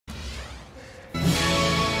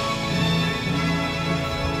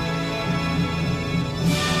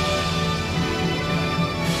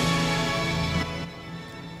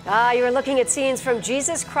You are looking at scenes from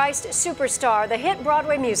Jesus Christ Superstar, the hit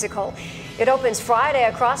Broadway musical. It opens Friday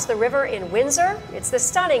across the river in Windsor. It's the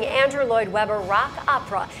stunning Andrew Lloyd Webber rock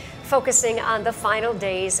opera, focusing on the final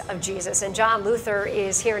days of Jesus. And John Luther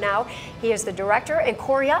is here now. He is the director and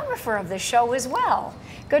choreographer of the show as well.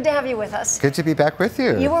 Good to have you with us. Good to be back with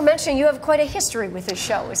you. You were mentioning you have quite a history with this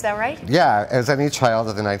show, is that right? Yeah, as any child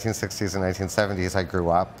of the 1960s and 1970s, I grew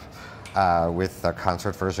up with the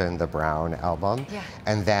concert version, the Brown album. Yeah.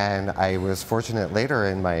 And then I was fortunate later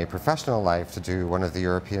in my professional life to do one of the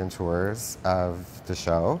European tours of the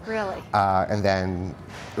show. Really? And then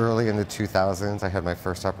early in the 2000s, I had my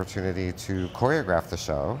first opportunity to choreograph the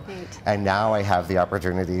show. Neat. And now I have the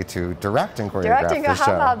opportunity to direct and choreograph the show.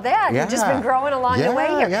 How about that? Yeah. You've just been growing along the way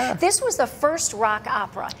here. Yeah. This was the first rock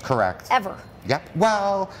opera. Correct. Ever. Yep.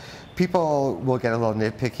 Well, people will get a little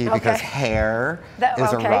nitpicky because Hair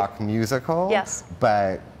is a rock musical. Yes.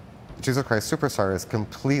 But Jesus Christ Superstar is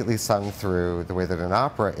completely sung through the way that an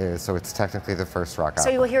opera is, so it's technically the first rock opera. So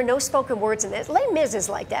you will hear no spoken words in this. Les Mis is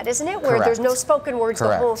like that, isn't it? Where Correct. there's no spoken words,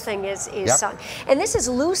 Correct. the whole thing is sung. And this is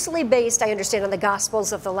loosely based, I understand, on the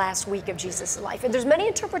Gospels of the last week of Jesus' life. And there's many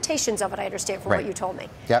interpretations of it, I understand, from what you told me.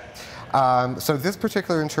 Yep. So this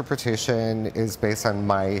particular interpretation is based on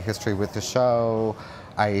my history with the show.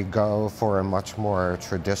 I go for a much more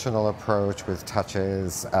traditional approach with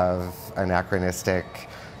touches of anachronistic,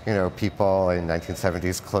 people in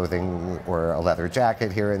 1970s clothing or a leather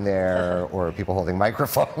jacket here and there, or people holding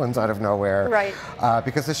microphones out of nowhere. Right.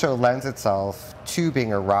 Because the show lends itself to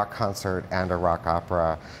being a rock concert and a rock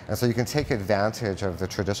opera. And so you can take advantage of the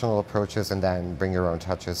traditional approaches and then bring your own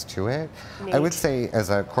touches to it. Neat. I would say, as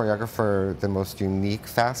a choreographer, the most unique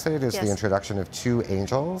facet is the introduction of two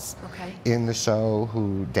angels in the show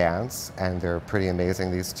who dance, and they're pretty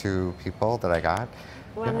amazing, these two people that I got.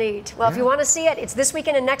 Well, neat. Well, if you want to see it, it's this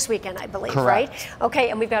weekend and next weekend, I believe, right? Okay,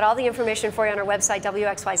 and we've got all the information for you on our website,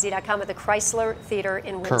 WXYZ.com, at the Chrysler Theater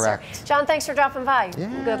in Windsor. Correct. John, thanks for dropping by. Yeah.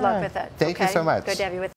 Good luck with it. Thank you so much. Good to have you with us.